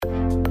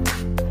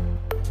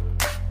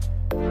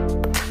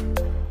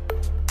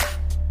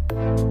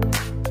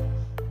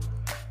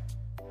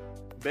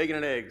Bacon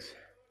and eggs.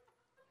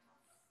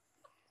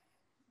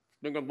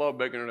 I think I love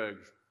bacon and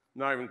eggs.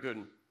 Not even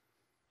kidding.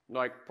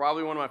 Like,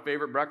 probably one of my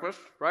favorite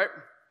breakfasts, right?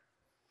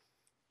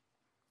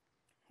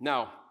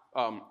 Now,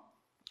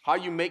 how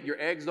you make your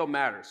eggs, though,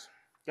 matters,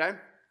 okay?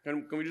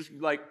 Can we just,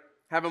 like,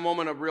 have a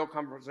moment of real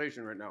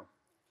conversation right now?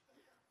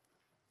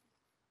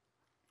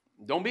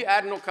 Don't be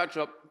adding no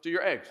ketchup to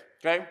your eggs,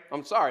 okay?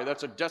 I'm sorry,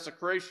 that's a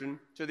desecration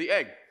to the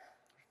egg.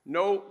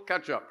 No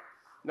ketchup.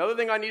 Another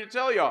thing I need to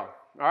tell y'all,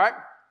 all right?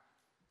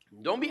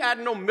 Don't be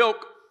adding no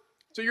milk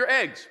to your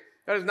eggs.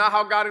 That is not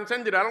how God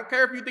intended it. I don't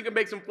care if you think it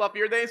makes them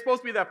fluffier. They ain't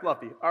supposed to be that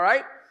fluffy, all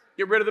right?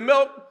 Get rid of the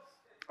milk.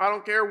 I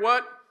don't care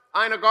what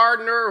Ina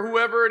Gardner or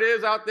whoever it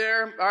is out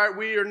there, all right?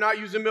 We are not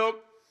using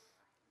milk.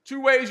 2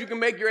 ways you can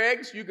make your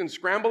eggs. You can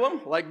scramble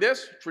them like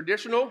this,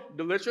 traditional,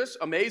 delicious,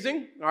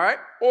 amazing, all right?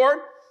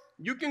 Or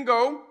you can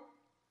go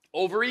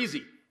over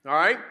easy, all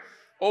right?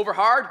 Over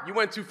hard, you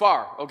went too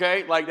far,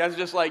 okay? Like, that's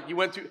just like you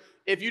went too...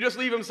 If you just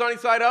leave them sunny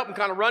side up and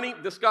kind of runny,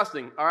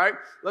 disgusting, all right?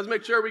 Let's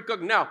make sure we cook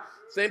them. Now,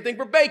 same thing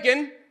for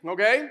bacon,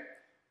 okay?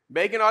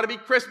 Bacon ought to be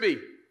crispy,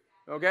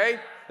 okay?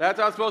 That's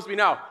how it's supposed to be.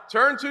 Now,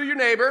 turn to your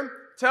neighbor.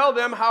 Tell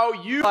them how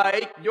you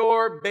like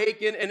your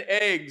bacon and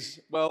eggs.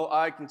 Well,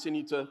 I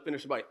continue to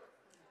finish the bite.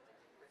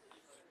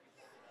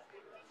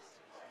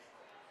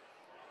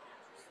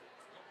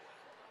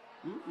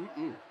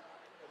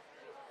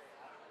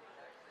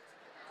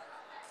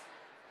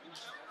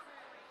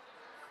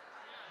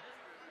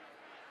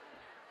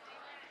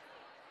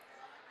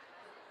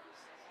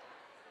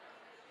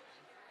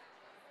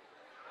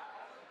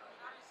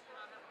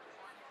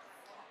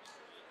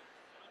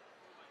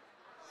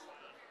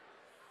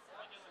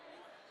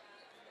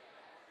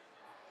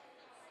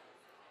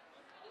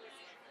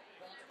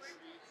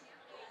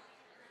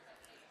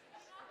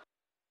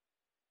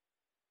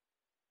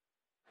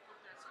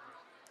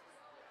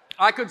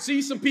 I could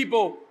see some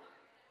people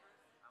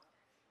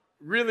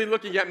really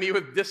looking at me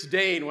with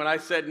disdain when I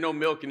said no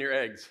milk in your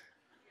eggs.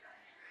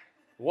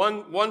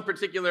 One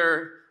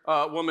particular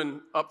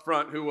woman up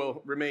front who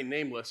will remain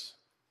nameless,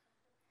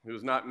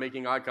 who's not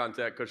making eye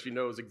contact because she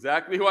knows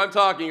exactly who I'm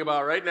talking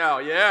about right now.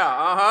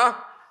 Yeah,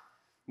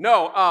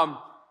 No,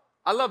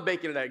 I love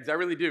bacon and eggs. I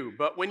really do.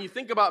 But when you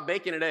think about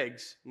bacon and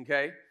eggs,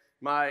 okay,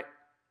 my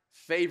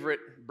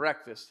favorite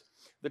breakfast,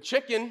 the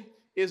chicken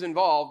is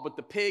involved, but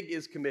the pig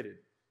is committed.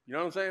 You know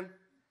what I'm saying?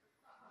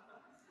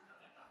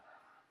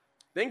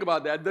 Think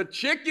about that. The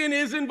chicken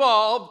is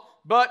involved,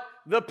 but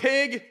the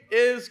pig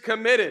is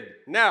committed.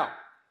 Now,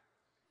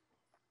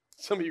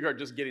 some of you are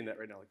just getting that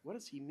right now. Like, what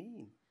does he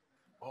mean?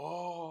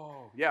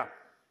 Oh, yeah.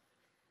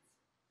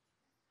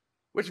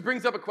 Which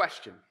brings up a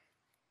question.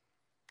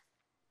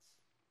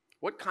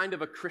 What kind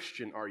of a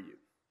Christian are you?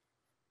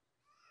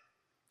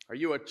 Are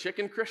you a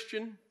chicken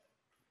Christian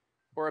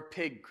or a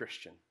pig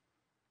Christian?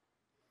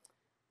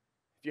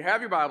 If you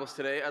have your Bibles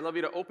today, I'd love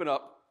you to open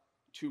up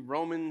to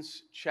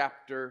Romans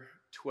chapter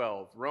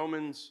 12.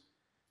 Romans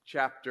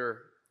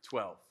chapter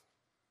 12.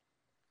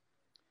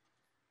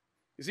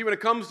 You see, when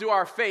it comes to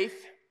our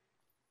faith,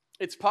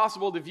 it's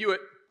possible to view it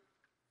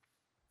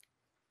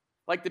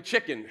like the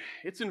chicken.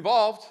 It's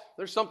involved,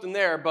 there's something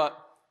there, but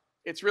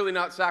it's really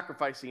not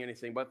sacrificing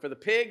anything. But for the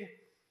pig,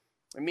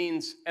 it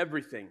means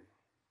everything.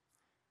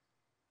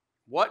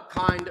 What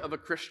kind of a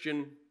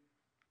Christian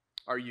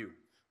are you?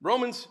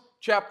 Romans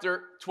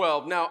chapter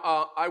 12.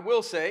 Now, I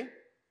will say,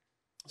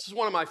 this is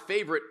one of my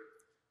favorite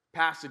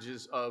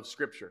passages of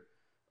Scripture.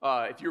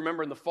 If you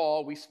remember in the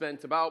fall, we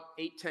spent about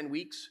 8-10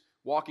 weeks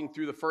walking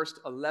through the first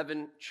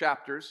 11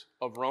 chapters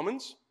of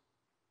Romans.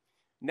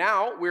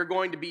 Now, we're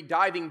going to be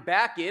diving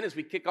back in as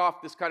we kick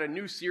off this kind of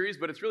new series,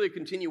 but it's really a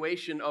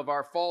continuation of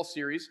our fall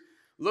series,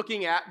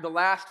 looking at the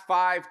last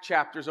 5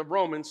 chapters of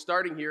Romans,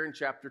 starting here in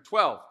chapter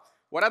 12.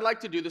 What I'd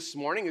like to do this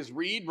morning is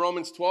read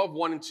Romans 12,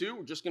 1 and 2.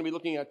 We're just going to be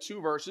looking at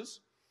 2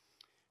 verses.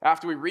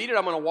 After we read it,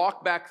 I'm going to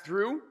walk back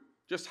through,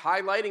 just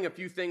highlighting a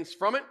few things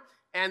from it,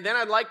 and then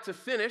I'd like to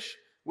finish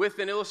with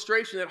an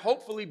illustration that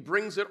hopefully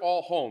brings it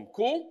all home.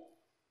 Cool?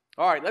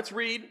 All right, let's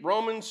read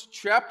Romans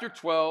chapter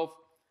 12.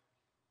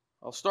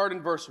 I'll start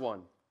in verse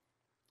 1.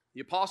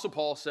 The Apostle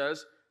Paul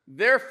says,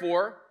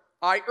 "Therefore,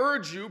 I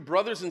urge you,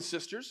 brothers and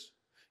sisters,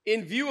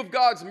 in view of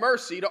God's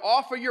mercy, to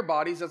offer your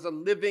bodies as a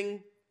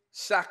living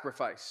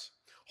sacrifice,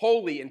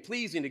 holy and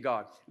pleasing to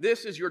God.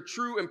 This is your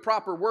true and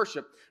proper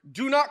worship.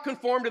 Do not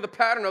conform to the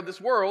pattern of this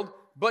world,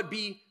 but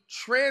be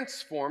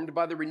transformed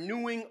by the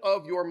renewing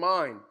of your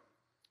mind.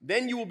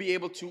 Then you will be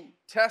able to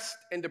test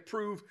and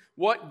approve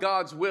what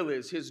God's will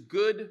is, his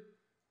good,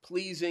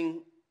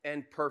 pleasing,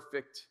 and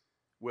perfect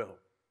will."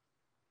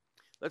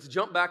 Let's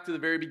jump back to the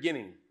very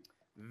beginning.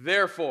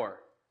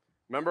 Therefore.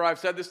 Remember I've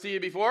said this to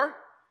you before?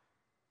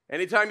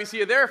 Anytime you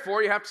see a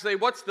therefore, you have to say,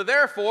 what's the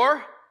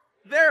therefore?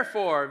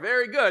 Therefore.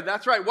 Very good.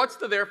 That's right. What's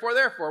the therefore?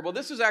 Therefore. Well,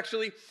 this is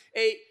actually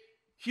a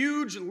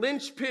huge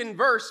linchpin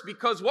verse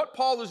because what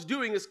Paul is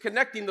doing is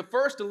connecting the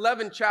first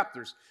 11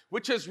 chapters,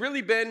 which has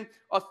really been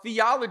a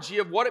theology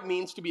of what it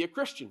means to be a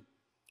Christian.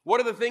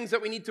 What are the things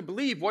that we need to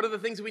believe? What are the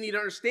things that we need to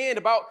understand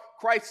about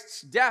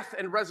Christ's death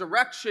and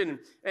resurrection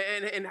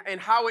and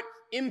how it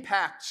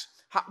impacts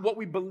what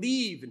we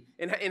believe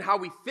and how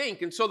we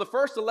think. And so the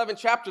first 11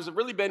 chapters have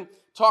really been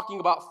talking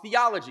about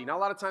theology. Now, a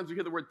lot of times we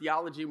hear the word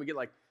theology and we get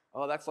like,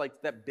 oh, that's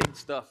like that big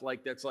stuff,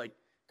 like that's like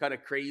kind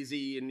of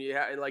crazy, and you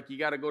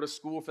got to go to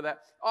school for that.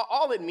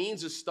 All it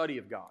means is study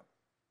of God.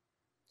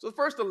 So the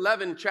first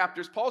 11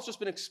 chapters, Paul's just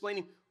been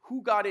explaining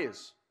who God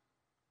is,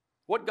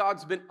 what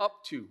God's been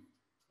up to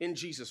in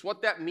Jesus,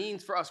 what that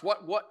means for us,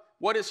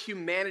 what is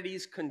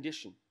humanity's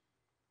condition.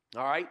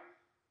 All right?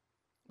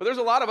 But there's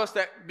a lot of us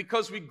that,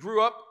 because we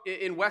grew up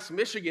in West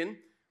Michigan,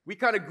 we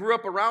kind of grew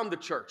up around the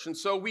church. And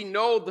so we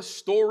know the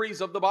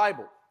stories of the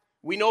Bible.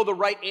 We know the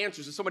right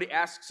answers. If somebody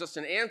asks us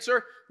an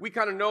answer, we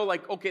kind of know,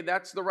 like, okay,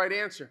 that's the right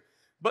answer.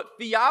 But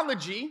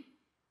theology,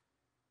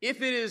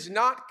 if it is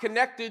not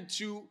connected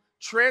to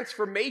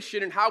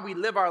transformation in how we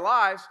live our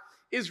lives,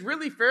 is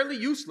really fairly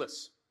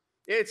useless.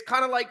 It's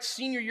kind of like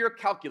senior year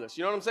calculus.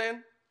 You know what I'm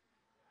saying?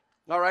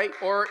 All right?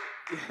 Or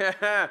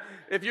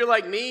if you're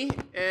like me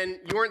and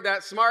you weren't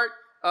that smart,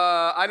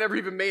 I never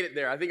even made it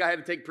there. I think I had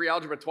to take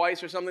pre-algebra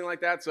twice or something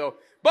like that.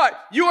 But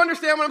you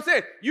understand what I'm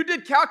saying. You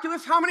did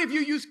calculus. How many of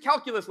you used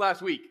calculus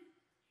last week?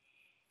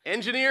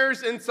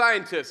 Engineers and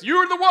scientists.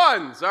 You're the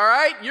ones, all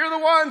right? You're the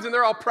ones, and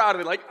they're all proud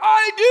of it. Like,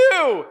 I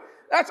do.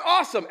 That's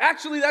awesome.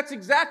 Actually, that's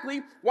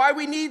exactly why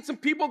we need some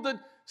people to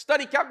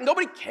study calculus.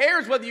 Nobody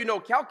cares whether you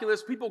know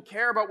calculus. People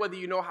care about whether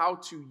you know how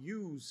to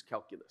use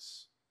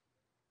calculus.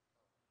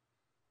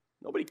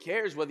 Nobody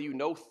cares whether you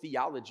know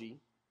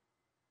theology.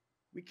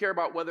 We care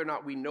about whether or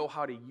not we know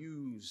how to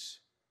use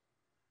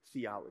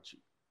theology.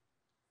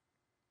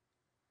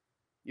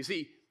 You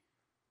see,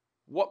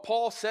 what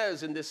Paul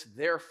says in this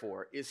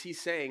therefore is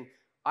he's saying,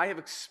 I have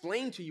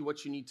explained to you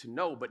what you need to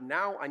know, but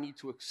now I need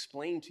to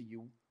explain to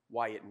you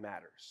why it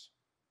matters.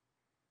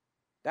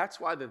 That's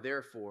why the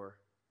therefore,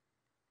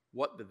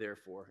 what the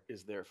therefore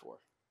is therefore.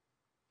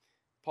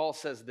 Paul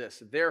says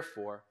this,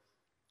 therefore,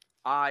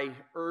 I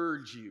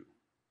urge you.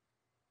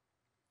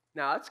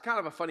 Now, that's kind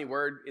of a funny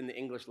word in the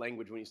English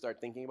language when you start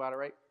thinking about it,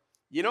 right?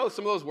 You know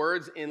some of those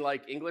words in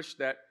like English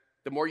that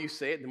the more you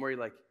say it, the more you're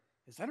like,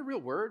 is that a real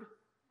word?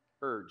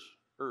 Urge,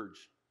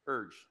 urge,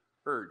 urge,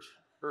 urge,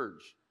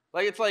 urge.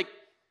 Like, it's like,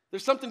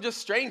 there's something just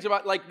strange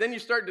about, like, then you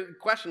start to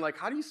question, like,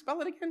 how do you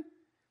spell it again?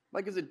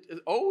 Like, is it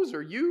O's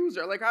or U's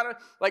or like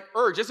like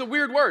urge? It's a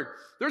weird word.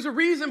 There's a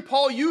reason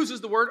Paul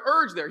uses the word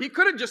urge there. He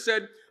could have just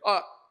said,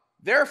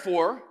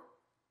 therefore,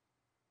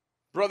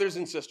 brothers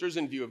and sisters,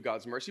 in view of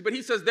God's mercy. But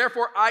he says,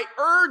 therefore, I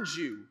urge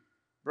you,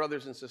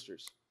 brothers and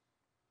sisters.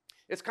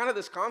 It's kind of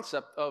this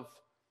concept of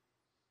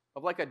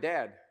like a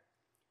dad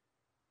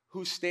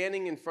who's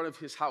standing in front of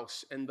his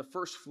house, and the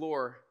first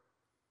floor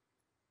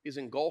is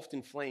engulfed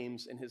in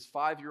flames, and his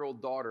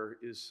 5-year-old daughter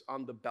is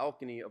on the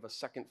balcony of a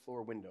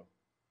second-floor window.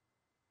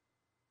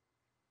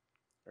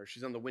 Or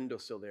she's on the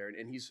windowsill there,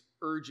 and he's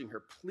urging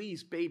her,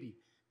 please, baby,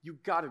 you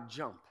got to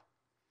jump.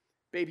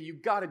 Baby, you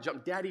got to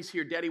jump. Daddy's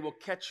here. Daddy will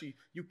catch you.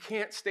 You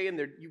can't stay in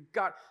there.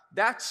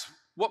 That's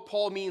what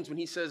Paul means when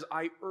he says,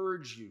 I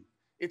urge you.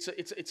 It's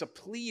a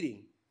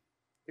pleading.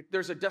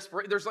 There's a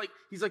desperation.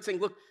 He's like saying,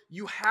 look,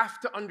 you have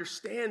to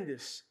understand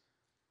this.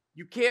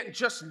 You can't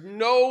just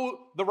know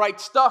the right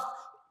stuff.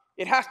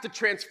 It has to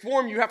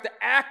transform you. You have to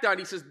act on it.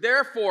 He says,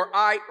 therefore,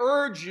 I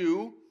urge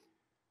you,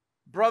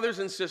 brothers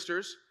and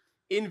sisters,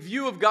 in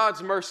view of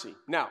God's mercy.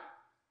 Now,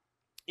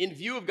 in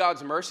view of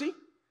God's mercy,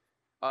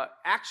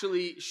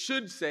 actually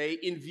should say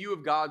in view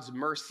of God's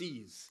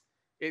mercies.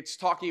 It's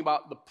talking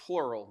about the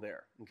plural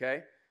there,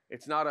 okay?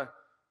 It's not a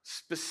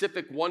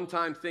specific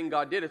one-time thing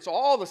God did. It's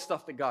all the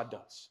stuff that God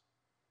does,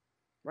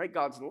 right?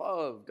 God's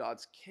love,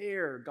 God's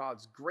care,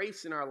 God's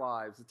grace in our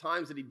lives, the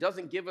times that he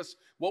doesn't give us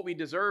what we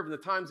deserve and the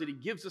times that he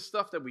gives us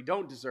stuff that we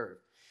don't deserve.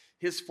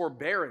 His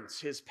forbearance,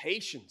 his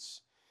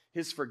patience,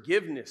 his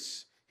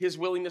forgiveness, his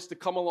willingness to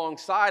come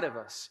alongside of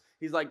us.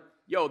 He's like,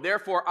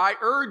 therefore, I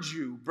urge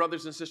you,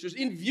 brothers and sisters,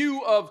 in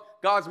view of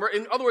God's mercy.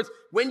 In other words,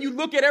 when you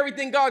look at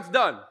everything God's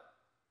done.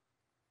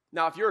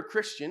 Now, if you're a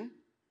Christian,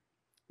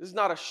 this is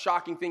not a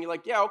shocking thing. You're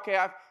like, yeah,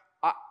 okay,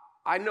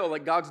 I know,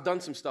 like, God's done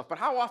some stuff. But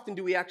how often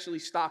do we actually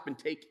stop and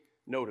take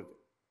note of it?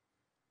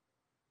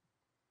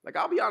 Like,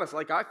 I'll be honest,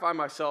 like, I find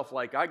myself,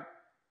 like,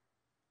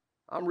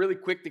 I'm really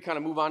quick to kind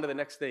of move on to the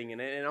next thing.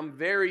 And I'm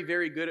very,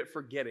 very good at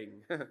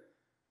forgetting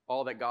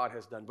all that God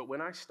has done. But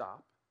when I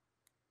stop,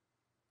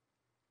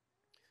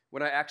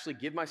 when I actually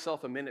give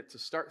myself a minute to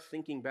start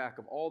thinking back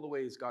of all the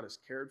ways God has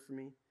cared for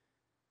me,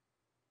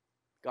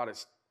 God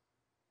has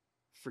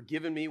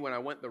forgiven me when I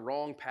went the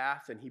wrong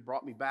path and he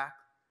brought me back,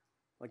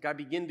 like I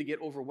begin to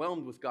get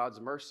overwhelmed with God's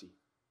mercy.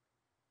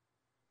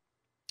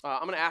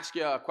 I'm going to ask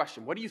you a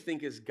question. What do you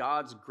think is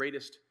God's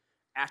greatest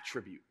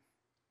attribute?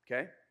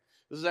 Okay?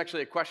 This is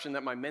actually a question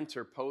that my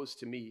mentor posed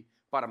to me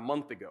about a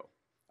month ago.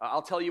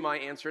 I'll tell you my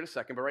answer in a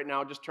second, but right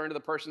now just turn to the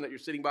person that you're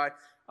sitting by.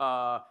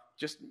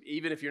 Just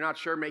even if you're not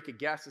sure, make a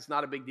guess. It's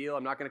not a big deal.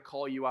 I'm not going to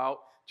call you out.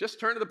 Just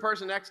turn to the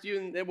person next to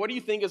you, and what do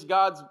you think is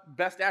God's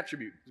best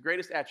attribute, his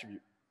greatest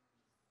attribute?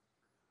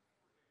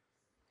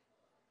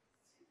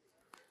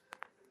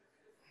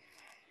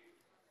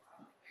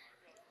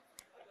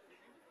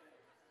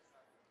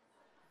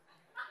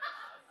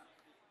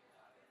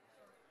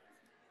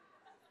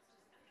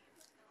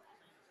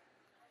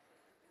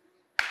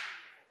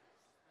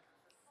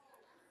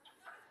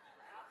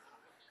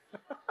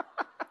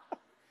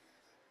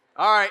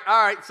 All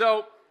right.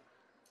 So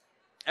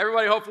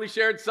everybody hopefully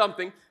shared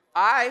something.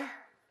 I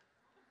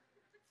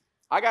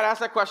got asked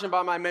that question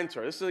by my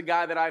mentor. This is a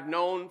guy that I've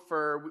known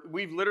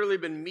we've literally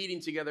been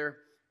meeting together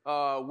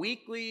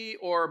weekly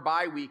or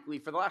bi-weekly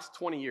for the last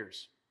 20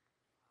 years.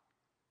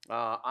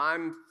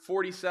 I'm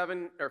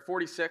 47 or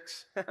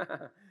 46.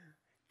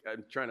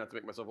 I'm trying not to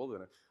make myself older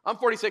than him. I'm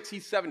 46,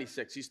 he's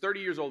 76. He's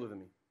 30 years older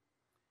than me.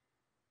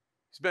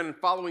 He's been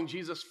following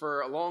Jesus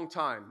for a long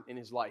time in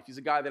his life. He's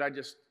a guy that I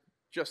just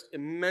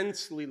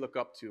immensely look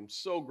up to. I'm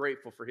so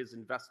grateful for his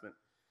investment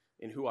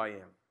in who I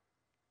am.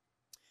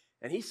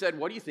 And he said,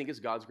 what do you think is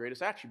God's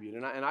greatest attribute?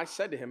 And I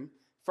said to him,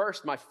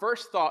 my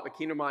first thought that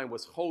came to mind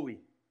was holy.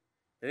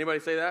 Anybody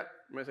say that?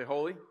 Anybody say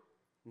holy?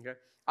 Okay.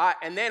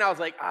 And then I was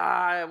like,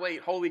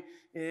 wait, holy.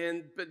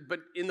 But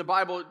in the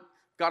Bible,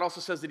 God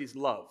also says that he's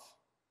love.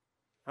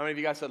 How many of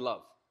you guys said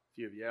love? A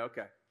few of you, yeah,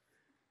 okay.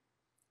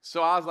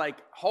 So I was like,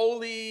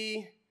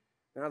 holy,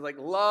 and I was like,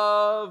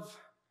 love,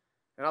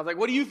 and I was like,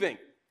 what do you think?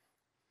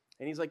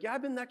 And he's like, yeah,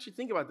 I've been actually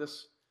thinking about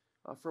this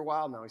for a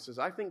while now. He says,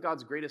 I think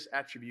God's greatest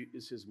attribute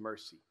is his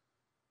mercy.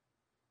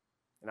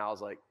 And I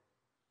was like,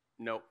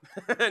 nope.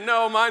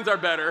 No, mine's are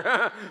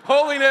better.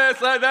 Holiness,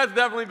 that's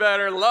definitely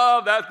better.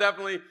 Love, that's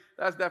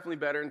definitely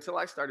better, until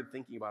I started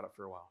thinking about it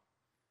for a while.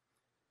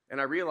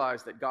 And I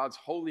realized that God's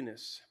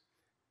holiness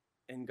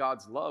and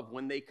God's love,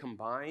 when they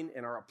combine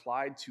and are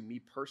applied to me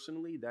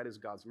personally, that is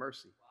God's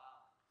mercy.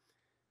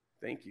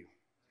 Thank you.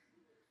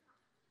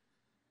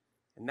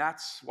 And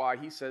that's why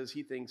he says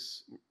he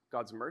thinks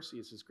God's mercy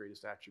is his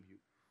greatest attribute.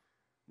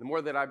 The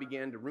more that I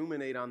began to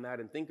ruminate on that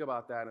and think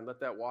about that and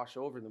let that wash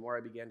over, the more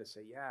I began to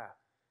say, yeah,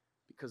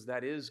 because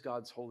that is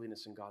God's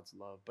holiness and God's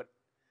love, but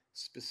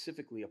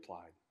specifically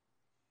applied.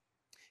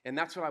 And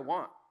that's what I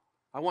want.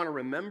 I want to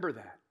remember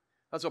that.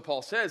 That's what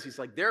Paul says. He's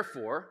like,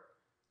 therefore,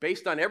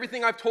 based on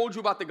everything I've told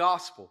you about the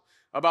gospel,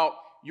 about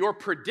your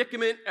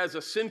predicament as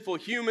a sinful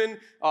human,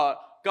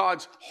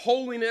 God's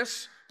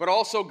holiness, but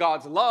also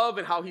God's love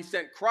and how he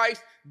sent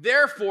Christ.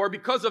 Therefore,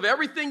 because of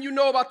everything you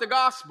know about the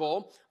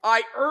gospel,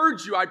 I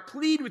urge you, I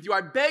plead with you,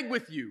 I beg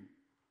with you,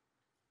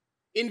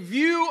 in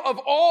view of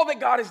all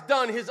that God has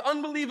done, his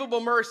unbelievable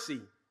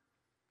mercy,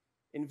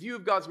 in view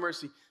of God's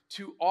mercy,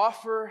 to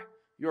offer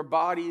your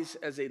bodies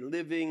as a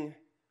living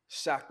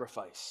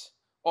sacrifice.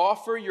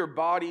 Offer your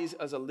bodies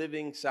as a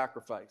living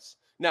sacrifice.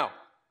 Now,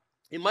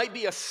 it might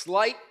be a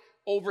slight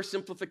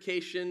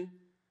oversimplification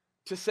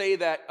to say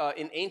that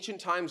in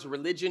ancient times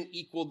religion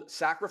equaled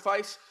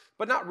sacrifice,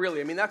 but not really.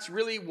 I mean, that's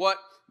really what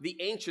the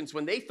ancients,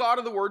 when they thought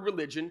of the word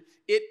religion,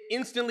 it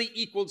instantly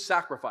equaled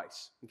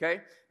sacrifice, okay?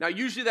 Now,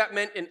 usually that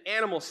meant an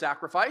animal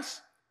sacrifice.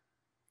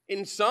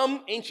 In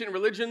some ancient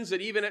religions,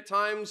 it even at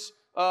times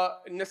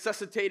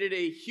necessitated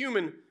a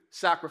human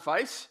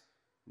sacrifice,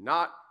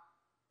 not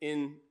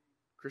in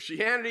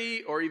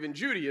Christianity or even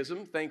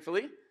Judaism,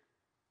 thankfully.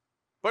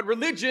 But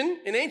religion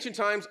in ancient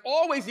times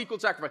always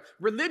equaled sacrifice.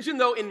 Religion,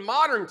 though, in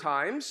modern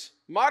times,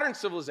 modern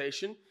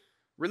civilization,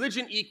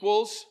 religion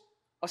equals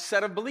a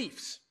set of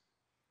beliefs.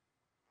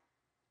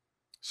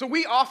 So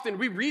we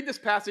read this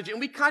passage and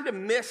we kind of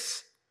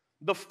miss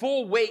the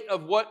full weight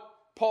of what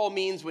Paul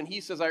means when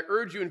he says, I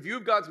urge you in view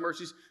of God's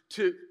mercies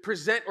to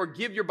present or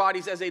give your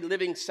bodies as a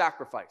living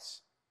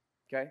sacrifice.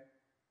 Okay?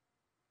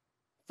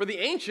 For the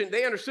ancient,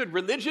 they understood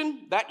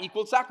religion, that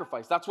equaled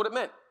sacrifice. That's what it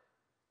meant.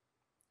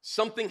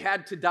 Something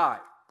had to die.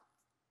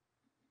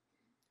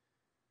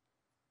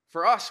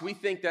 For us, we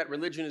think that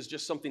religion is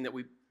just something that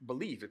we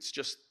believe. It's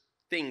just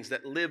things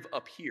that live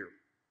up here.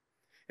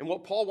 And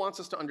what Paul wants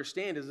us to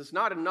understand is it's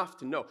not enough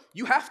to know.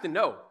 You have to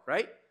know,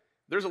 right?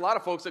 There's a lot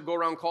of folks that go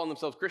around calling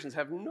themselves Christians,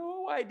 have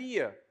no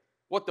idea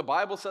what the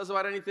Bible says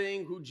about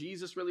anything, who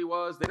Jesus really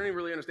was. They don't even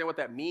really understand what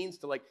that means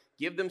to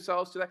give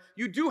themselves to that.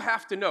 You do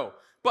have to know.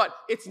 But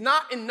it's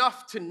not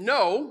enough to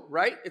know,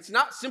 right? It's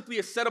not simply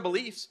a set of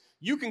beliefs.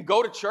 You can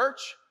go to church.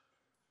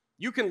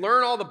 You can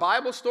learn all the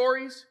Bible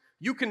stories.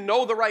 You can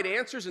know the right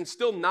answers and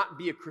still not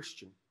be a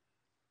Christian.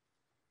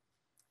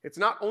 It's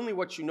not only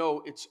what you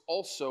know, it's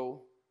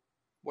also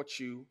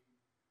what you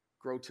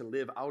grow to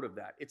live out of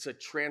that. It's a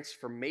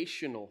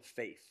transformational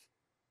faith.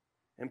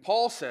 And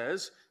Paul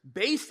says,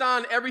 based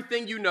on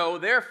everything you know,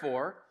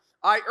 therefore,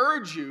 I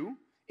urge you,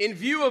 in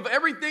view of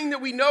everything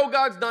that we know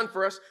God's done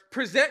for us,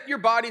 present your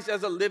bodies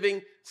as a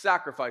living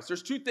sacrifice.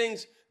 There's two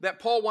things that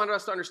Paul wanted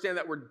us to understand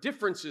that were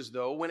differences,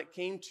 though, when it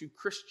came to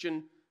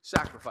Christian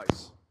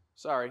sacrifice.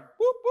 Sorry.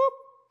 Whoop, whoop.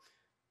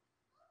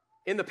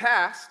 In the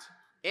past,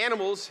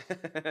 animals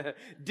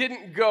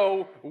didn't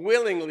go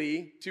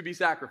willingly to be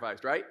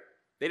sacrificed, right?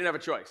 They didn't have a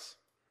choice.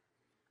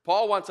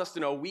 Paul wants us to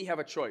know we have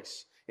a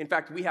choice. In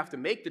fact, we have to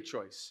make the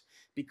choice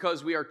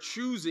because we are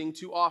choosing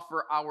to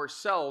offer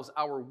ourselves,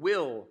 our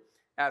will,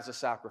 as a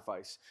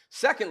sacrifice.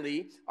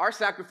 Secondly, our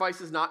sacrifice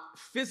is not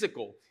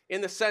physical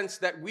in the sense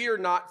that we are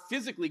not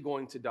physically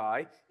going to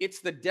die.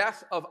 It's the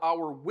death of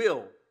our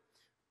will.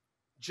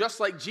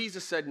 Just like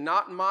Jesus said,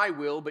 not my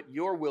will, but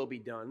your will be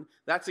done.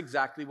 That's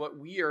exactly what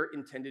we are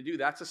intended to do.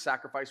 That's a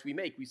sacrifice we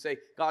make. We say,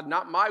 God,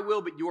 not my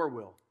will, but your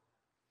will.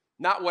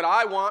 Not what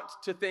I want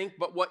to think,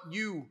 but what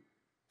you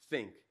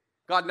think.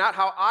 God, not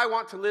how I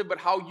want to live, but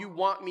how you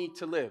want me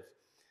to live.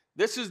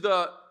 This is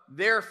the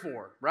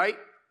therefore, right?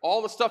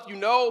 All the stuff you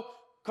know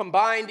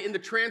combined in the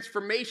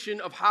transformation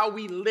of how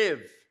we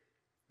live.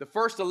 The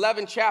first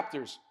 11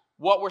 chapters,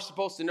 what we're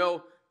supposed to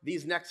know.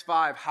 These next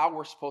 5, how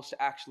we're supposed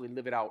to actually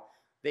live it out.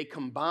 They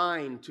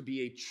combine to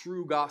be a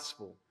true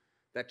gospel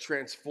that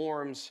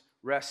transforms,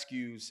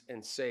 rescues,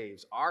 and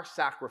saves. Our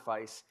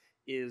sacrifice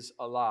is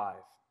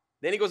alive.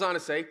 Then he goes on to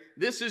say,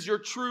 this is your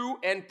true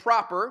and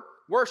proper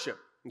worship,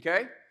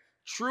 okay?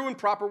 True and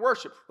proper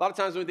worship. A lot of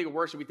times when we think of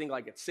worship, we think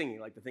like it's singing,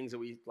 like the things that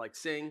we like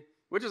sing,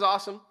 which is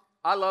awesome.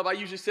 I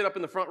usually sit up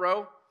in the front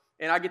row,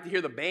 and I get to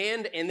hear the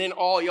band and then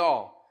all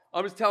y'all.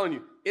 I'm just telling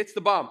you, it's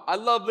the bomb. I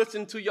love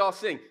listening to y'all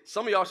sing.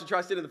 Some of y'all should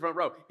try sitting in the front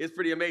row. It's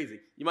pretty amazing.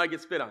 You might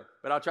get spit on,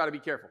 but I'll try to be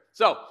careful.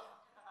 So,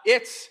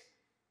 it's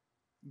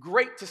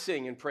great to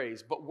sing and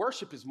praise, but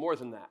worship is more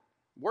than that.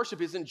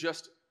 Worship isn't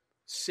just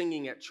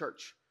singing at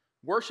church.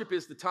 Worship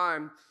is the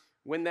time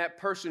when that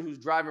person who's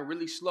driving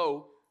really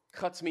slow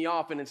cuts me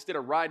off, and instead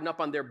of riding up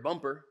on their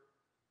bumper,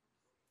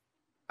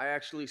 I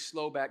actually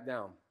slow back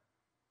down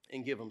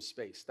and give them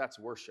space. That's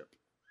worship.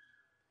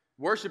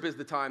 Worship is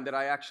the time that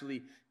I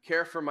actually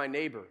care for my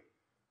neighbor,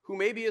 who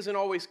maybe isn't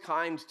always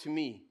kind to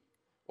me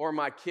or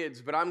my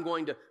kids, but I'm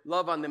going to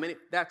love on them. And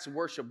that's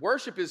worship.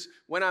 Worship is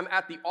when I'm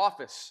at the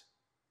office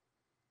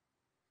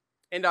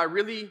and I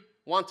really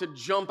want to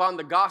jump on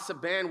the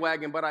gossip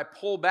bandwagon, but I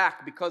pull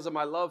back because of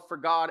my love for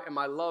God and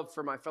my love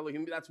for my fellow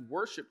human beings. That's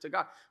worship to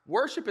God.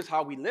 Worship is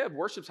how we live.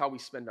 Worship is how we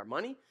spend our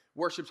money.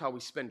 Worship is how we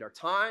spend our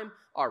time,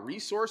 our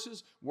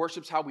resources.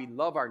 Worship is how we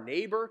love our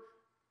neighbor.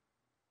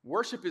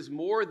 Worship is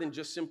more than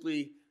just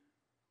simply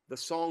the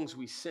songs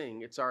we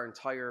sing. It's our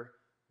entire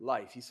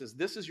life. He says,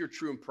 this is your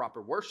true and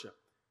proper worship,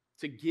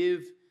 to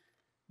give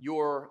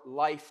your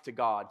life to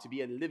God, to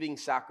be a living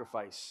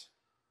sacrifice.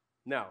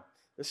 Now,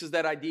 this is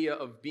that idea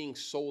of being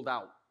sold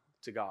out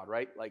to God,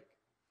 right? Like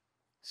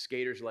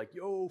skaters are like,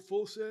 yo,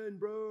 full send,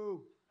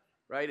 bro.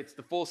 Right? It's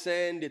the full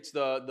send. It's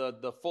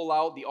the full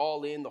out, the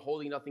all in, the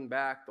holding nothing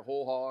back, the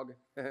whole hog.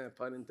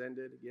 Pun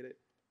intended. Get it?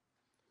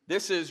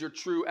 This is your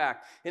true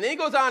act. And then he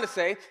goes on to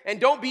say,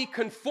 and don't be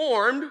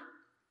conformed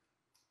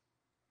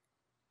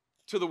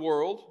to the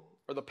world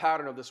or the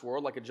pattern of this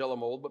world like a jello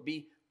mold, but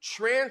be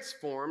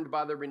transformed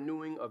by the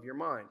renewing of your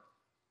mind.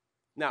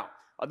 Now,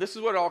 this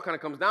is what it all kind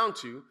of comes down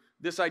to.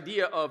 This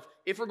idea of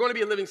if we're going to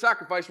be a living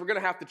sacrifice, we're going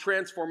to have to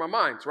transform our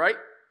minds, right?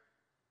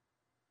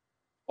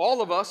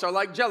 All of us are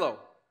like jello.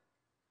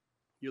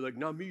 You're like,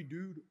 not me,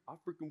 dude. I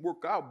freaking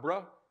work out,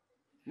 bruh.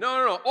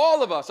 No.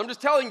 All of us. I'm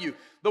just telling you.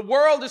 The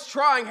world is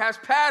has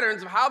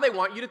patterns of how they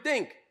want you to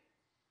think.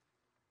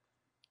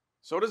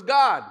 So does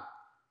God.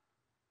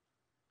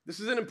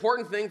 This is an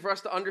important thing for us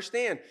to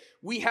understand.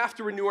 We have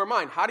to renew our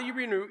mind. How do you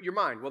renew your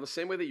mind? Well, the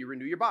same way that you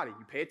renew your body.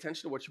 You pay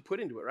attention to what you put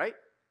into it, right?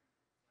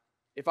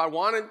 If I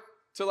wanted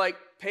to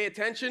pay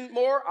attention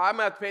more, I'm going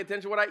to have to pay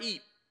attention to what I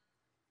eat,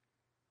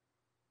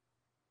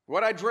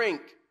 what I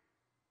drink,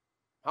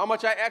 how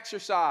much I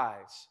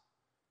exercise,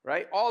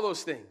 right? All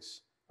those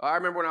things. I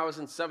remember when I was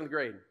in 7th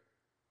grade,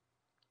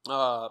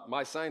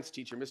 my science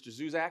teacher, Mr.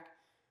 Zuzak,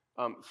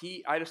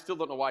 I still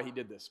don't know why he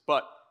did this,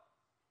 but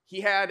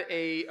he had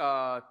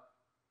a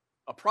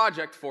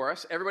project for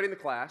us. Everybody in the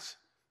class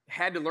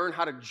had to learn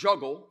how to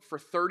juggle for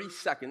 30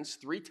 seconds,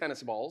 3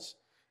 tennis balls.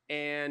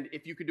 And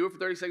if you could do it for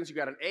 30 seconds, you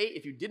got an A.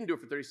 If you didn't do it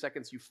for 30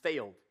 seconds, you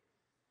failed.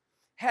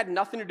 Had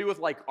nothing to do with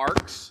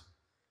arcs.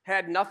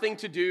 Had nothing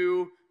to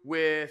do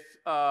with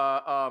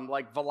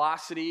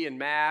velocity and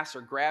mass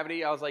or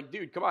gravity. I was like,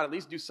 dude, come on, at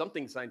least do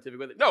something scientific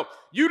with it. No,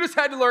 you just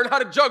had to learn how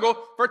to juggle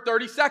for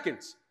 30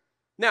 seconds.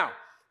 Now,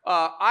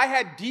 I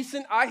had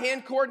decent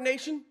eye-hand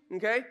coordination,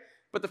 okay?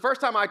 But the first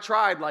time I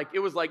tried, it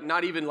was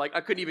not even, I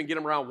couldn't even get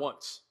them around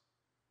once.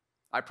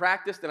 I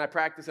practiced and I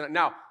practiced.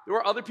 Now, there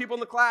were other people in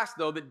the class,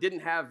 though, that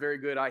didn't have very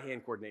good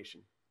eye-hand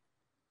coordination.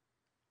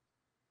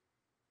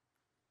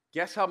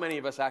 Guess how many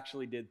of us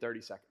actually did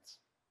 30 seconds?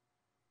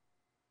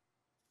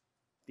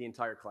 The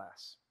entire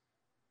class.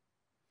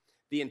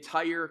 The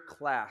entire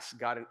class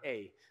got an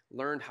A,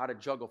 learned how to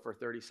juggle for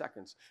 30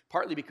 seconds,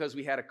 partly because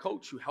we had a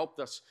coach who helped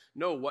us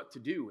know what to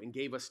do and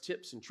gave us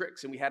tips and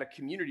tricks, and we had a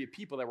community of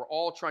people that were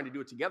all trying to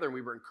do it together, and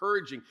we were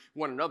encouraging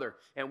one another,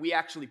 and we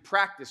actually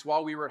practiced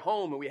while we were at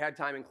home, and we had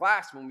time in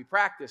class when we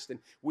practiced, and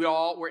we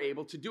all were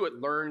able to do it,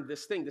 learn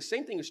this thing. The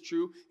same thing is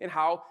true in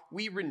how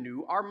we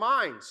renew our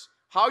minds.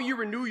 How you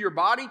renew your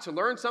body to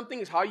learn something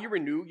is how you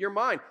renew your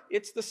mind.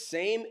 It's the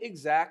same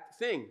exact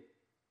thing.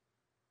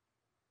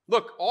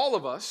 Look, all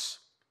of us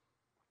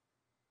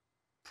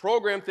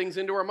program things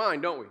into our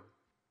mind, don't we?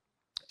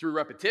 Through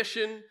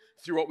repetition,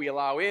 through what we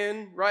allow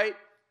in, right?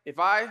 If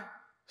I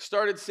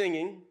started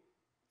singing,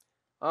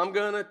 I'm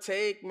gonna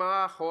take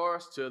my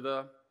horse to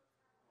the,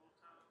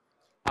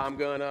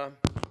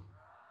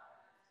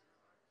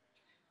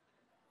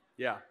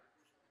 yeah.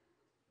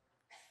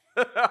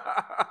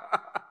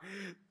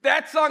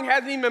 That song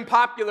hasn't even been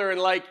popular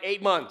in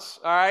 8 months,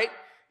 all right?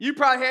 You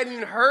probably hadn't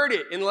even heard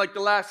it in the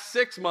last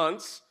 6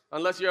 months,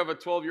 unless you have a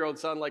 12-year-old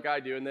son like I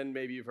do, and then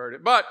maybe you've heard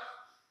it. But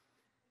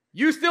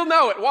you still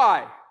know it.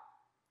 Why?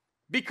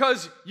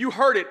 Because you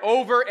heard it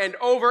over and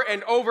over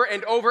and over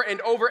and over and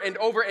over and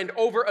over and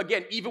over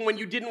again. Even when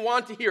you didn't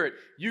want to hear it,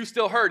 you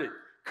still heard it.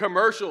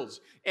 Commercials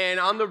and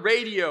on the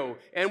radio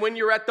and when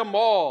you're at the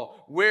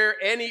mall, where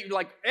and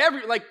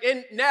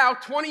now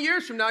 20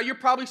 years from now, you're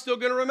probably still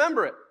going to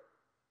remember it.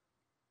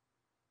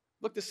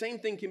 Look, the same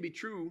thing can be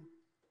true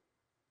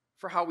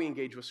for how we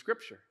engage with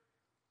Scripture.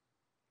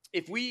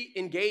 If we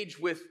engage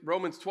with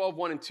Romans 12,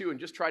 1 and 2 and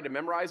just tried to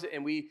memorize it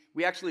and we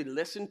actually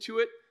listened to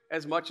it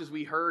as much as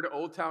we heard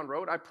Old Town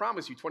Road, I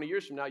promise you 20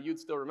 years from now, you'd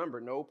still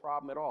remember, no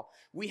problem at all.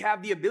 We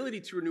have the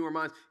ability to renew our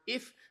minds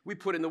if we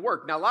put in the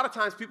work. Now, a lot of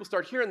times people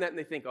start hearing that and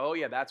they think, oh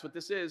yeah, that's what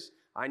this is.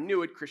 I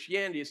knew it.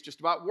 Christianity is just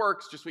about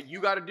works, just what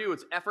you got to do.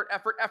 It's effort,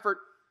 effort, effort.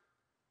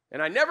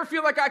 And I never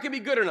feel like I can be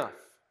good enough.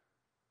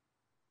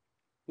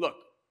 Look,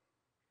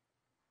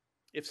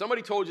 if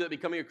somebody told you that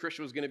becoming a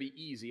Christian was going to be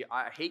easy,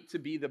 I hate to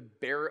be the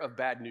bearer of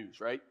bad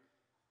news, right?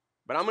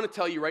 But I'm going to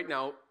tell you right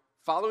now,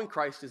 following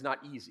Christ is not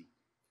easy.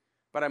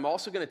 But I'm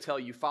also going to tell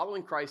you,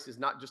 following Christ is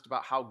not just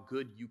about how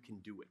good you can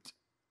do it.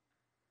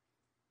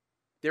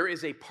 There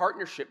is a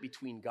partnership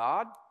between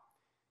God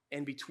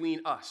and between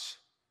us.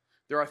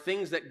 There are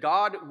things that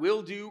God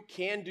will do,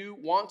 can do,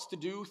 wants to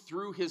do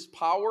through his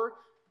power,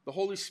 the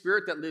Holy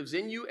Spirit that lives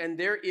in you, and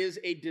there is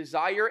a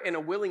desire and a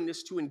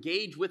willingness to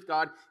engage with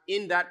God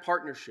in that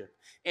partnership.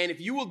 And if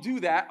you will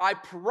do that, I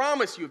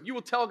promise you, if you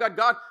will tell God,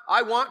 God,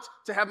 I want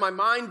to have my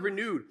mind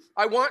renewed.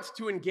 I want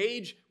to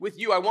engage with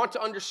you. I want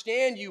to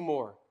understand you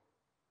more.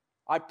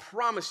 I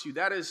promise you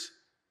that is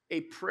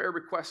a prayer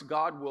request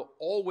God will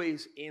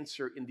always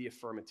answer in the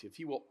affirmative.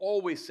 He will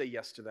always say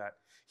yes to that.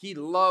 He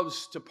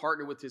loves to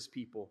partner with his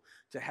people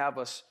to have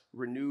us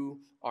renew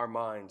our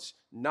minds,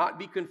 not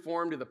be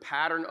conformed to the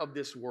pattern of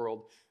this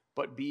world,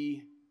 but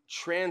be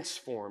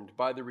transformed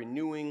by the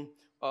renewing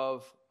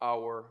of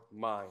our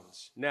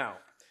minds. Now,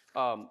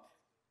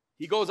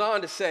 he goes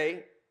on to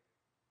say,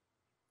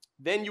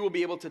 then you will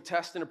be able to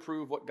test and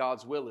approve what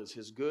God's will is,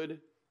 his good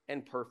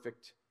and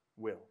perfect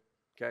will.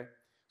 Okay?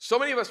 So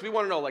many of us, we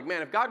want to know, like,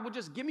 man, if God would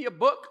just give me a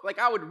book, like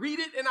I would read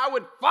it and I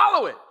would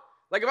follow it.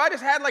 Like if I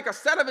just had like a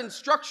set of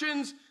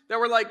instructions that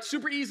were like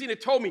super easy and it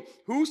told me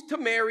who's to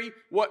marry,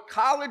 what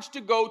college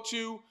to go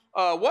to,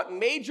 what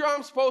major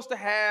I'm supposed to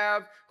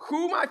have,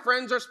 who my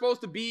friends are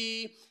supposed to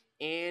be,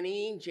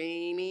 Annie,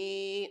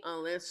 Jamie,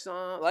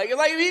 Alyssa, like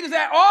if he just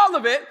had all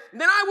of it,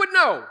 then I would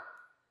know.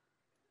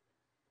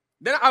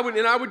 Then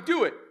I would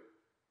do it.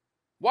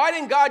 Why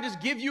didn't God just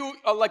give you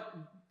like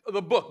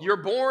the book? You're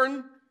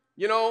born,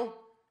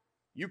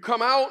 you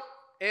come out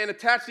and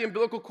attach the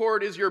umbilical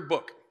cord is your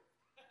book.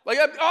 Like,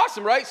 that's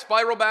awesome, right?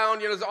 Spiral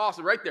bound, it's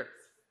awesome right there.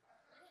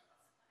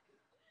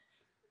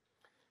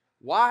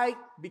 Why?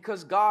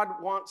 Because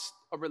God wants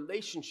a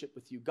relationship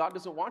with you. God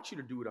doesn't want you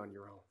to do it on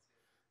your own.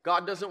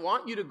 God doesn't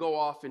want you to go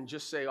off and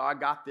just say, oh, I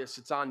got this.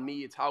 It's on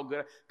me. It's how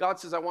good. God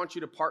says, I want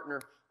you to partner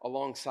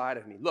alongside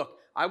of me. Look,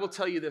 I will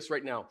tell you this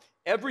right now.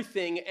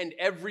 Everything and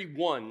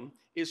everyone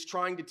is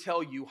trying to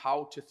tell you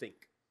how to think.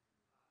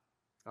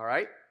 All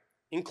right?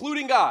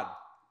 Including God.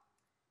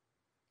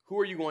 Who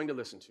are you going to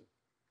listen to?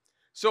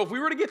 So if we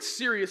were to get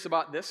serious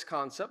about this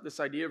concept, this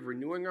idea of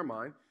renewing our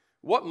mind,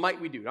 what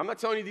might we do? I'm not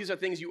telling you these are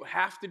things you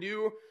have to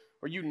do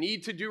or you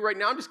need to do right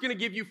now. I'm just going to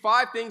give you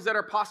 5 things that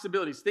are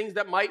possibilities, things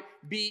that might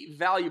be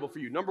valuable for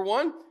you. Number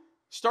 1,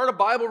 start a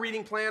Bible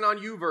reading plan on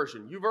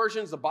YouVersion.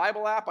 YouVersion's the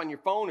Bible app on your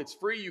phone. It's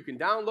free. You can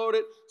download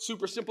it.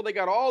 Super simple. They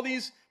got all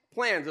these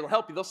plans. It'll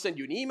help you. They'll send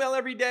you an email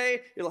every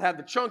day. It'll have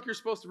the chunk you're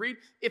supposed to read.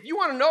 If you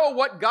want to know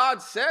what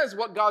God says,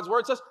 what God's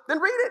word says, then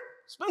read it.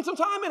 Spend some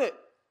time in it.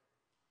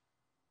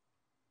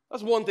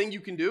 That's one thing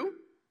you can do.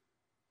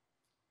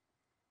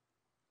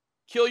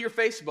 Kill your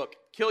Facebook.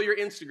 Kill your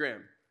Instagram.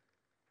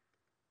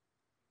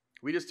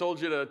 We just told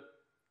you to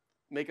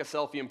make a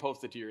selfie and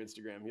post it to your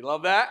Instagram. You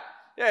love that?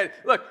 Yeah.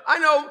 Look, I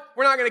know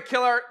we're not going to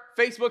kill our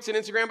Facebooks and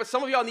Instagram, but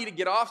some of y'all need to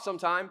get off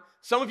sometime.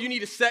 Some of you need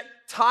to set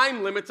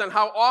time limits on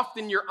how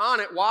often you're on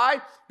it. Why?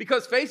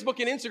 Because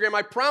Facebook and Instagram,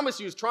 I promise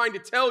you, is trying to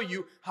tell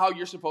you how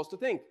you're supposed to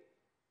think.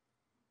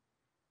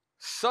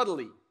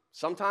 Subtly.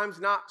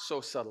 Sometimes not so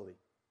subtly.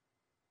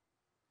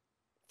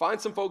 Find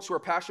some folks who are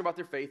passionate about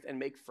their faith and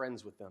make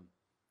friends with them.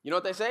 You know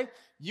what they say?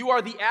 You are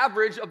the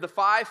average of the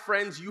 5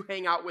 friends you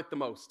hang out with the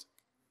most.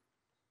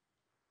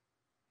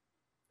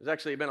 There's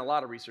actually been a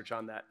lot of research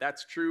on that.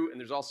 That's true, and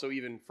there's also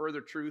even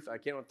further truth. I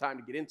can't have time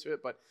to get into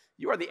it, but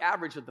you are the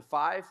average of the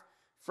 5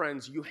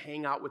 friends you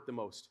hang out with the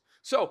most.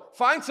 So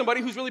find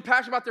somebody who's really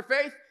passionate about their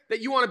faith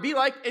that you want to be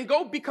like and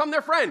go become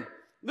their friend.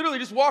 Literally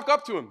just walk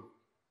up to him.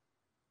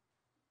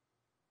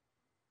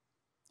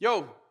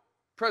 Yo,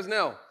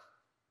 Presnell.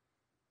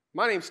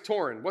 My name's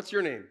Torin. What's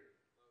your name?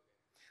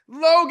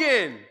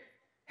 Logan.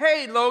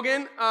 Hey,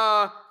 Logan,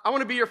 I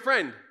want to be your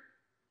friend.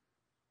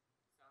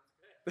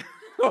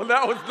 Oh,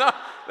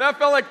 that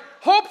felt like,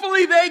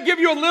 hopefully they give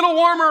you a little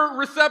warmer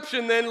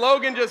reception than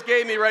Logan just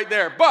gave me right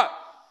there. But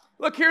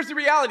look, here's the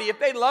reality. If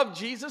they love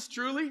Jesus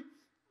truly,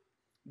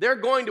 they're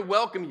going to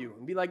welcome you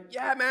and be like,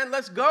 yeah, man,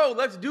 let's go.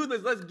 Let's do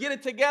this. Let's get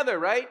it together,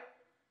 right?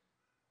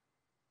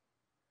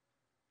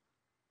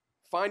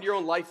 Find your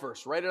own life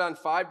verse. Write it on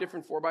 5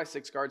 different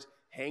 4x6 cards.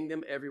 Hang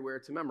them everywhere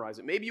to memorize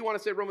it. Maybe you want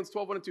to say Romans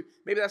 12, 1 and 2.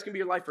 Maybe that's going to be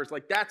your life verse.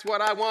 Like, that's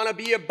what I want to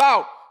be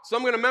about. So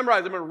I'm going to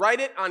memorize it. I'm going to write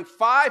it on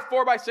 5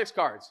 4x6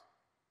 cards.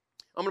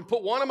 I'm going to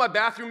put one on my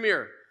bathroom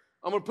mirror.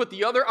 I'm going to put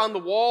the other on the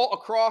wall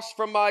across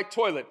from my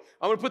toilet.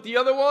 I'm going to put the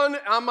other one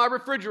on my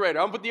refrigerator.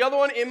 I'm going to put the other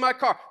one in my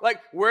car. Like,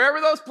 wherever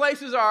those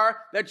places are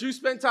that you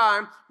spend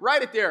time,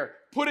 write it there.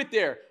 Put it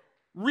there.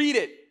 Read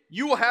it.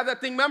 You will have that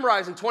thing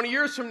memorized. In 20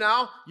 years from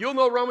now, you'll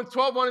know Romans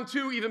 12, 1 and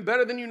 2 even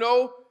better than you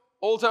know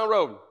Old Town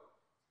Road.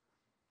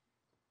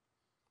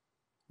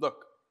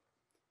 Look,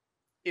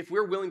 if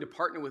we're willing to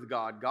partner with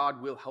God,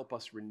 God will help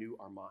us renew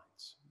our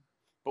minds.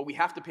 But we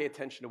have to pay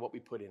attention to what we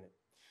put in it.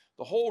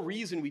 The whole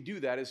reason we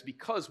do that is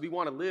because we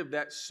want to live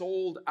that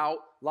sold-out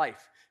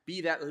life, be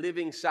that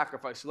living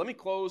sacrifice. So let me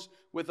close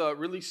with a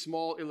really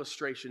small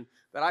illustration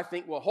that I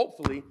think will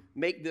hopefully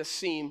make this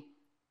seem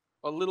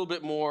a little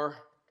bit more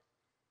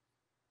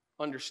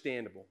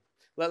understandable.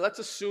 Let's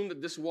assume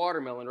that this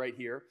watermelon right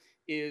here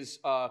is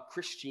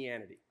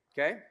Christianity,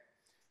 okay?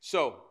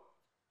 So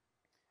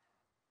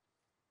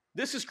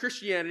this is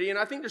Christianity, and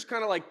I think there's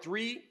kind of like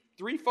three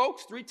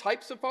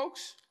types of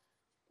folks.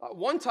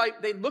 One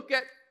type, they look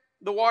at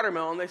the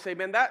watermelon, they say,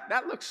 man,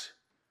 that looks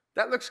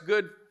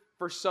good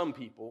for some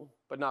people,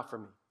 but not for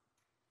me.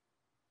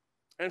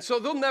 And so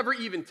they'll never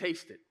even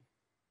taste it.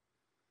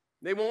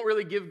 They won't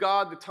really give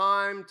God the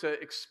time to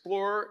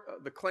explore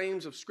the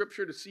claims of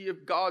Scripture to see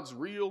if God's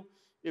real,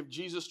 if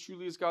Jesus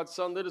truly is God's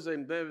son.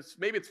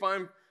 Maybe it's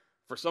fine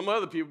for some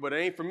other people, but it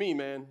ain't for me,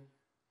 man.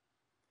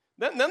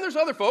 Then there's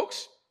other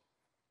folks.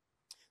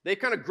 They've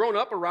kind of grown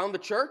up around the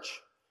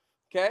church,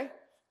 okay?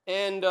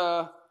 And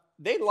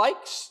they like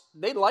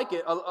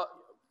it,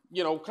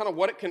 kind of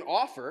what it can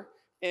offer,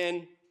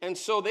 and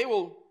so they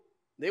will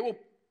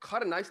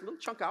cut a nice little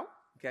chunk out,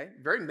 okay,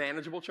 very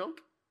manageable chunk,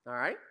 all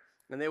right,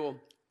 and they will.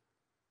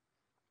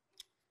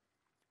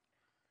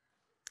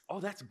 Oh,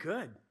 that's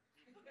good.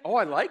 Oh,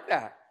 I like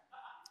that.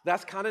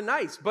 That's kind of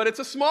nice, but it's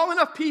a small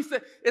enough piece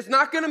that it's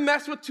not going to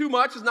mess with too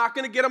much. It's not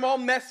going to get them all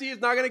messy. It's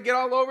not going to get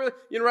all over,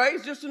 right?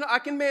 It's just I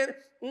can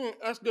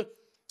that's good.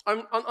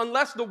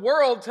 Unless the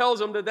world tells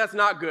them that that's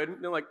not good.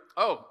 They're like,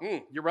 oh,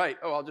 you're right.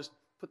 Oh, I'll just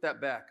put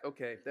that back.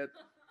 Okay,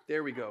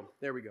 there we go.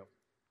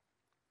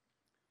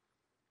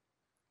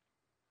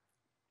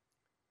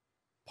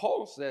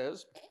 Paul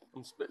says,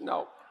 I'm spitting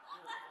out.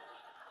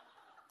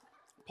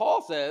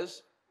 Paul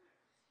says,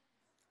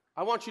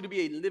 I want you to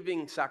be a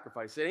living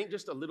sacrifice. It ain't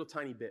just a little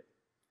tiny bit.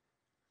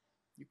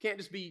 You can't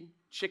just be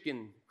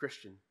chicken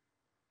Christian.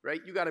 Right?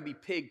 You got to be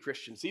pig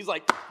Christians. He's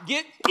like,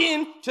 get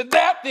into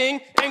that thing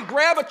and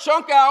grab a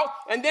chunk out,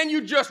 and then you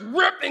just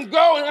rip and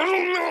go.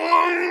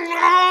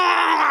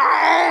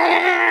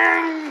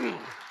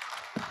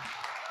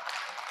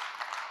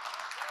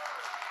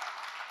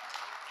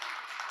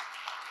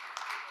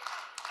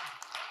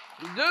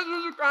 This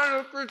is the kind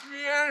of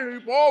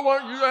Christianity Paul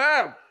wants you to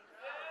have.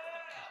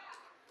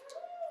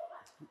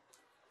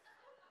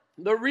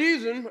 The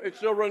reason, it's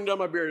still running down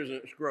my beard, isn't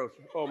it? It's gross.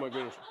 Oh, my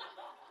goodness.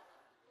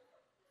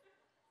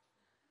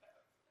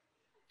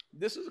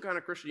 This is the kind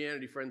of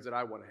Christianity, friends, that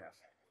I want to have.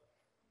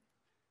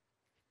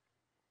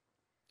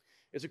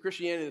 It's a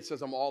Christianity that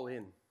says I'm all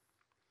in.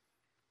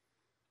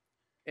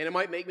 And it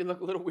might make me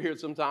look a little weird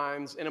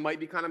sometimes, and it might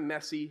be kind of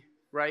messy,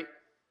 right?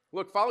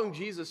 Look, following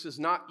Jesus is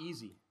not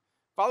easy.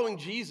 Following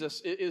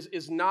Jesus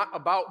is not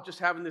about just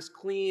having this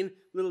clean,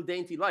 little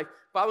dainty life.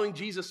 Following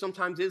Jesus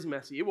sometimes is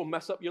messy. It will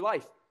mess up your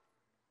life.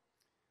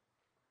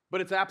 But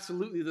it's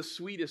absolutely the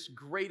sweetest,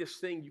 greatest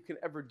thing you can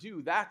ever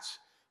do. That's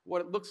what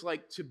it looks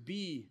like to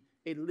be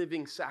a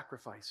living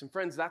sacrifice. And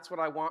friends, that's what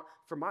I want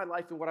for my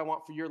life and what I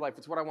want for your life.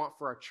 It's what I want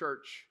for our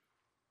church.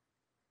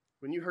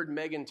 When you heard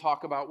Megan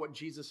talk about what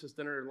Jesus has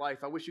done in her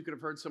life, I wish you could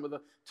have heard some of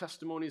the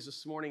testimonies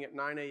this morning at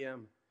 9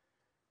 a.m.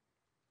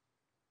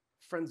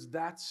 Friends,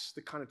 that's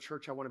the kind of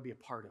church I want to be a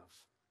part of.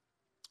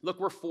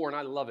 Look, we're 4, and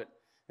I love it.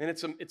 And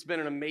it's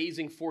been an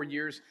amazing 4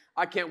 years.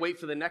 I can't wait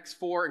for the next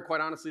 4, and quite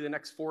honestly, the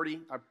next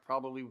 40.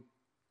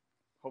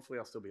 Hopefully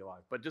I'll still be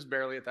alive, but just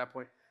barely at that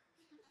point.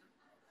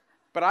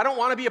 But I don't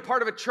want to be a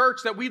part of a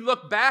church that we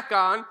look back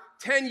on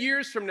 10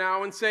 years from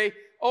now and say,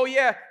 oh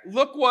yeah,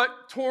 look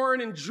what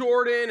Torrin and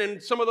Jordan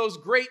and some of those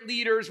great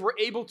leaders were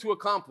able to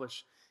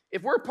accomplish.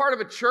 If we're part of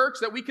a church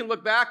that we can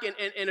look back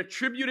and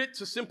attribute it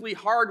to simply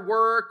hard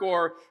work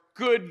or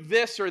good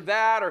this or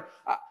that,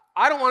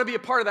 I don't want to be a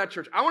part of that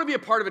church. I want to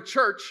be a part of a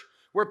church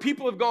where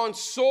people have gone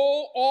so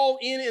all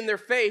in their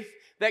faith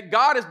that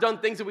God has done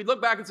things that we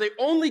look back and say,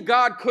 only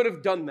God could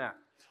have done that.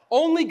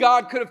 Only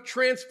God could have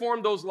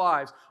transformed those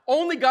lives.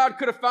 Only God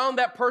could have found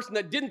that person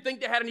that didn't think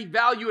they had any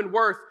value and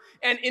worth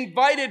and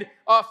invited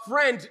a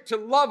friend to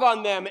love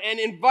on them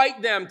and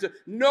invite them to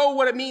know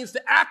what it means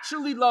to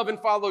actually love and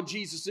follow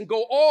Jesus and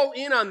go all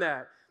in on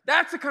that.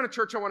 That's the kind of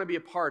church I want to be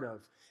a part of.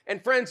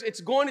 And friends,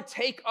 it's going to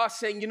take us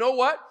saying, you know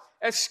what?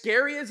 As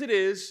scary as it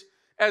is,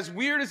 as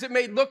weird as it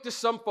may look to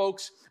some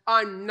folks,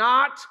 I'm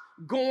not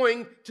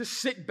going to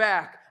sit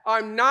back.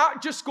 I'm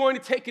not just going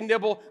to take a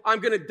nibble. I'm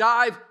going to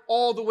dive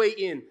all the way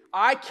in.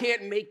 I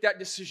can't make that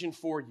decision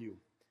for you.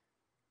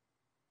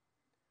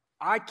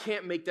 I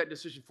can't make that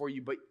decision for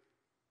you, but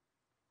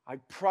I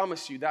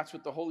promise you that's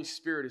what the Holy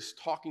Spirit is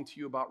talking to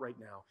you about right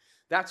now.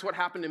 That's what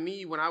happened to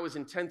me when I was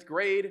in 10th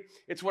grade.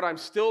 It's what I'm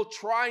still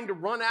trying to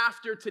run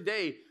after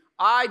today.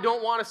 I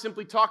don't want to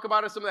simply talk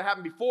about it, something that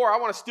happened before. I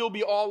want to still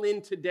be all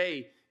in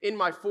today, in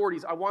my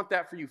 40s. I want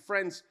that for you.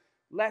 Friends,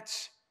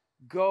 let's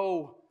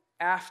go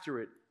after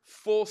it.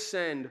 Full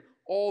send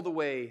all the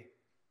way.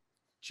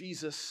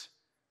 Jesus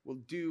will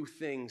do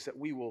things that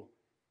we will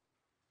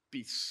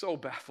be so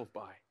baffled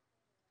by.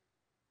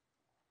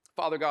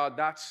 Father God,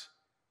 that's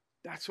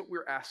what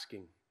we're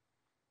asking.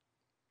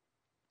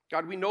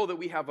 God, we know that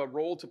we have a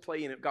role to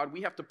play in it. God,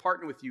 we have to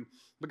partner with you.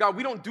 But God,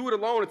 we don't do it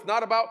alone. It's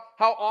not about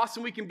how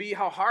awesome we can be,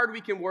 how hard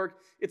we can work.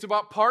 It's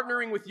about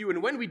partnering with you.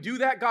 And when we do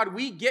that, God,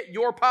 we get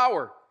your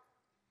power.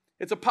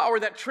 It's a power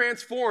that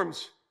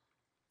transforms.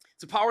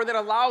 It's a power that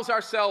allows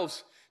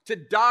ourselves to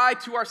die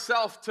to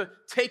ourselves, to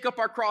take up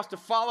our cross, to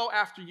follow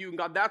after you. And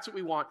God, that's what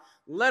we want.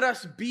 Let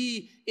us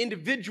be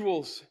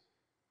individuals.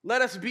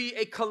 Let us be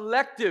a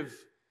collective.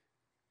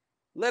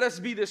 Let us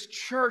be this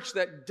church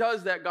that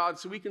does that, God,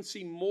 so we can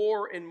see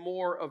more and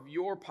more of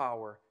your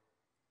power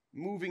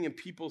moving in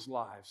people's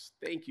lives.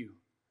 Thank you.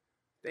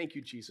 Thank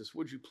you, Jesus.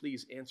 Would you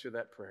please answer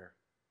that prayer?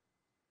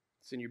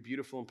 It's in your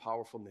beautiful and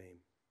powerful name.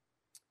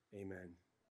 Amen.